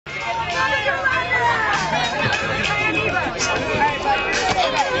From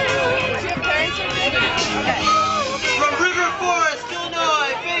River Forest,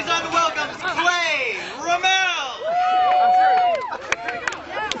 Illinois, Faison welcomes Clay Rommel.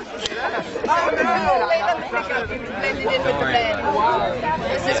 Blended in with the blend.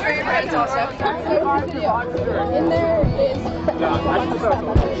 Is this for your friends also? In there is.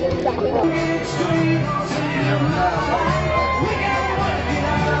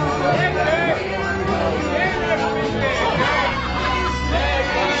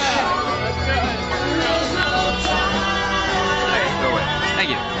 Thank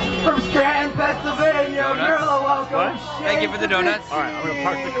you. From Scranton, Pennsylvania, girl, welcome. What? Thank you for the donuts. All right, I'm gonna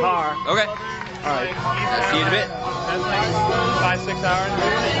park the car. Okay. All right. I'll see you in a bit. That's like 5-6 hours.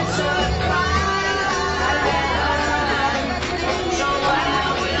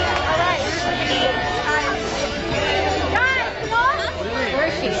 Where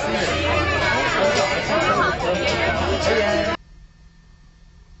is she?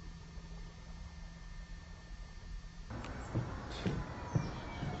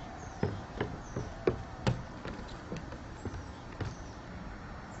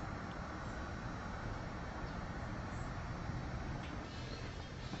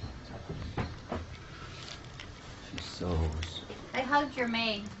 I hugged your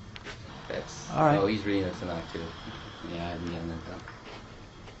maid. That's, all right. Oh, he's reading us tonight too. Yeah, I haven't gotten that done.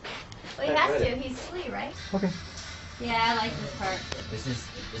 Well, he has to. He's flea, right? Okay. Yeah, I like this part. This is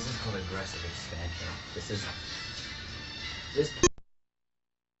called aggressive expansion. This.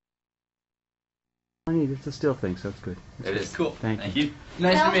 I need it's a still thing, so it's good. It is cool. Thank you.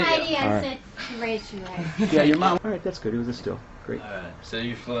 Nice Tell to meet Heidi you. I All said she raised you right. Yeah, your mom. All right, that's good. It was a still. Great. Alright, so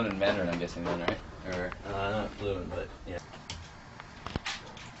you're fluent in Mandarin, I'm guessing then, right? Or Not fluent, but yeah.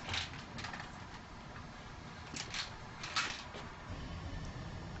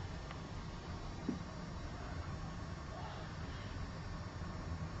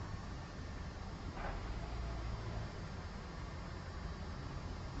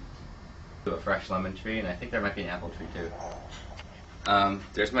 a fresh lemon tree, and I think there might be an apple tree too.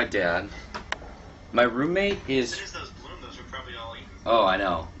 There's my dad. My roommate is. As soon as those bloom, those are probably all eaten. Oh, I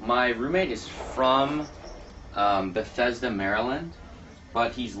know. My roommate is from Bethesda, Maryland,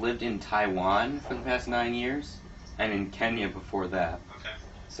 but he's lived in Taiwan for the past 9 years, and in Kenya before that. Okay.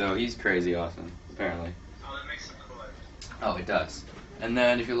 So he's crazy awesome, apparently. Oh, that makes some cool items. Oh, it does. And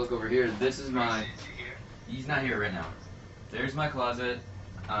then if you look over here, this is my. Is he here? He's not here right now. There's my closet.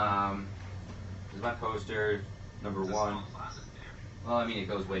 There's my poster, number There's a one. small closet there. Well, I mean, it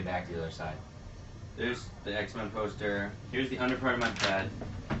goes way back to the other side. There's the X-Men poster. Here's the under part of my bed.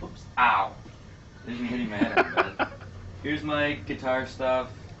 Oops. Ow. There's me hitting my head on the bed. Here's my guitar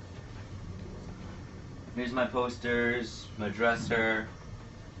stuff. Here's my posters, my dresser.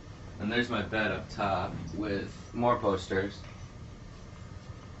 And there's my bed up top with more posters.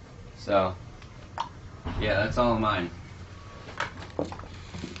 So, yeah, that's all of mine.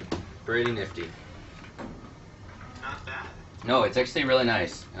 Pretty nifty. Not bad. No, it's actually really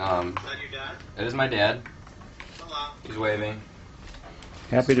nice. Is that your dad? That is my dad. Hello. He's waving.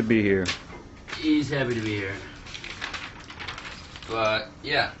 Happy to be here. He's happy to be here. But,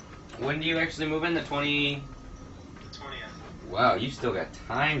 yeah. When do you actually move in? The 20... The 20th. Wow, you still got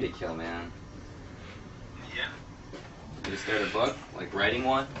time to kill, man. Yeah. You start a book? Like writing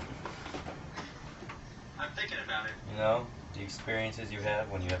one? I'm thinking about it. You know? The experiences you have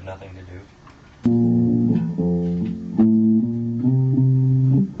when you have nothing to do.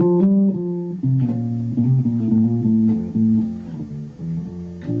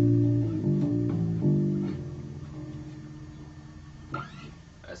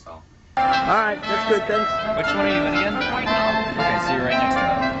 That's all. Alright, that's good, thanks. Which one are you in again? Okay, so you're right next to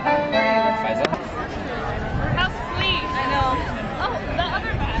them. Faisal? How's Flea? I know. Oh, the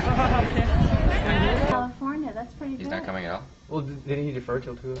other guy. California, that's pretty He's good. not coming at all? Well, didn't he defer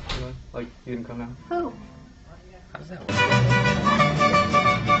till 2? Like, he didn't come out? Who? How does that work?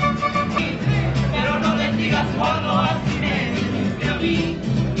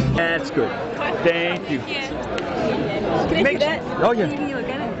 That's good. Thank you. Can I see that? Oh, yeah. Can you look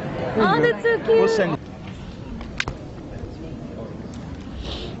at it? There you Oh, go. that's so cute. We'll send